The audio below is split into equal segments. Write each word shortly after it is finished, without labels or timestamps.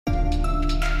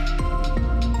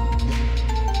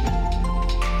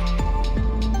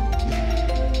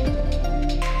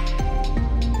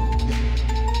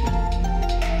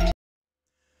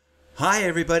Hi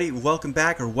everybody, welcome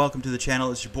back or welcome to the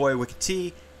channel. It's your boy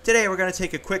Reactee. Today we're going to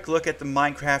take a quick look at the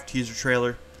Minecraft teaser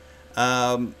trailer.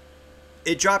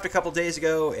 It dropped a couple days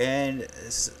ago and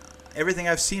everything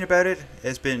I've seen about it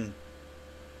has been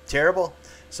terrible.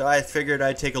 So I figured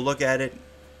I'd take a look at it,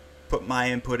 put my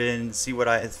input in, see what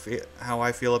how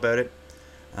I feel about it.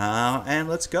 And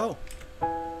let's go.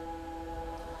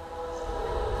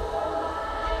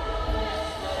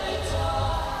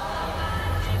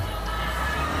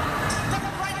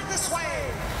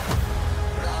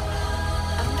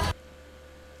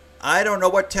 I don't know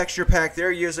what texture pack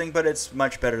they're using, but it's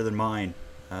much better than mine.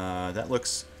 That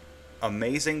looks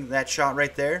amazing, that shot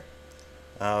right there.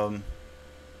 I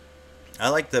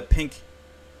like the pink,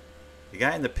 the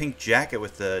guy in the pink jacket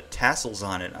with the tassels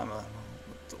on it.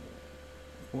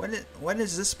 When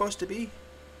is this supposed to be?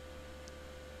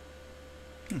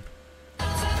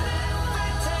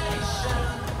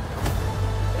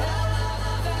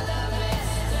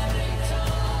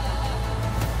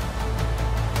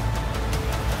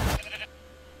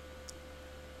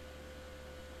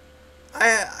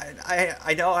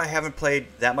 I know I haven't played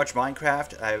that much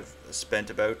Minecraft. I've spent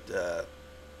about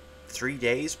 3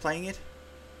 days playing it,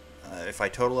 if I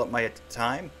total up my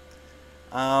time.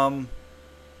 Has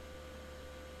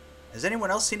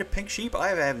anyone else seen a pink sheep? I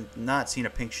have not seen a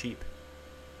pink sheep.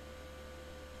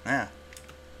 Yeah.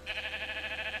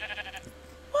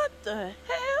 What the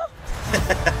hell?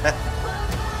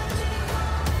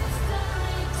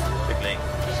 Big link.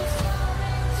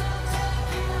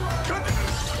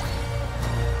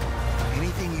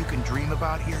 Anything you can dream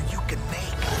about here, you can make.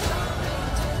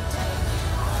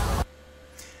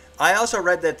 I also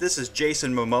read that this is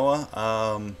Jason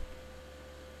Momoa.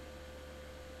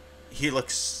 He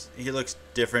looks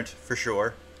different for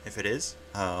sure, if it is.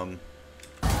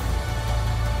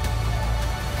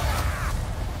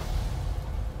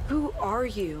 Who are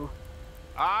you?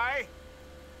 I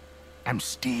am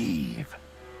Steve.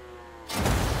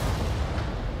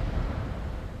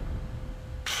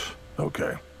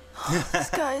 Okay. This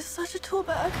guy is such a tool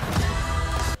bag.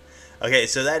 Okay,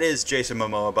 so that is Jason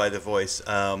Momoa by the voice.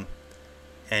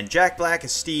 And Jack Black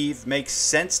as Steve makes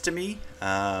sense to me.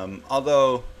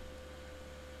 Although,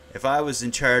 if I was in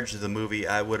charge of the movie,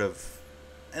 I would have...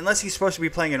 Unless he's supposed to be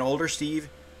playing an older Steve,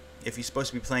 if he's supposed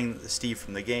to be playing the Steve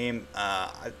from the game,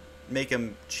 I'd make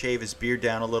him shave his beard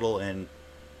down a little and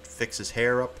fix his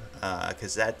hair up,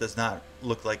 because that does not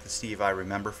look like the Steve I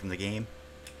remember from the game.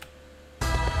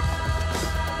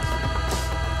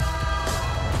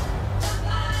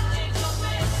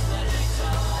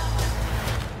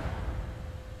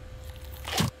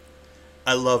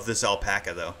 I love this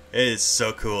alpaca though. It is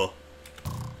so cool.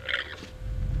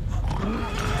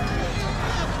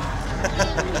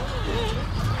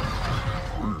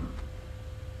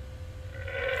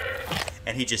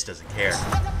 And he just doesn't care.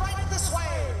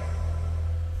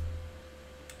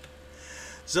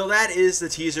 So that is the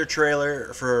teaser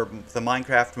trailer for the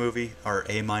Minecraft movie, or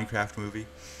a Minecraft movie.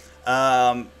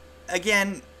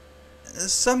 Again,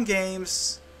 some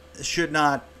games should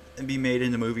not be made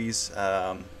into movies.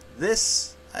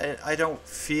 This, I don't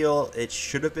feel it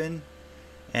should have been.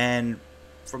 And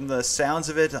from the sounds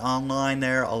of it online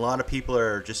there, a lot of people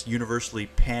are just universally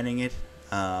panning it.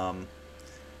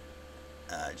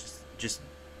 Just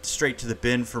straight to the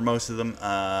bin for most of them.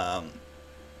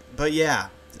 But yeah,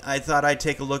 I thought I'd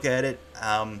take a look at it.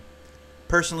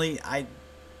 Personally, I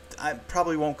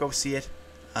probably won't go see it.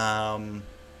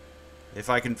 If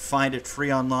I can find it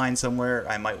free online somewhere,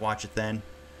 I might watch it then.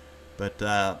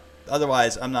 But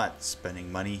otherwise, I'm not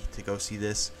spending money to go see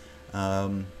this.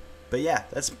 But yeah,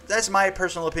 that's my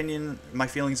personal opinion, my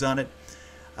feelings on it.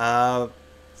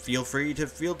 Feel free to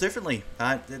feel differently.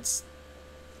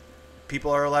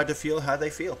 People are allowed to feel how they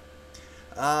feel.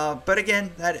 But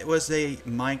again, that was a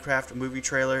Minecraft movie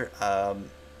trailer.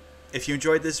 If you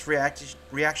enjoyed this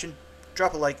reaction,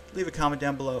 drop a like, leave a comment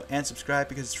down below, and subscribe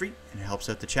because it's free and it helps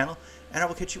out the channel. And I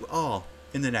will catch you all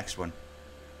in the next one.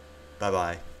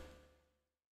 Bye-bye.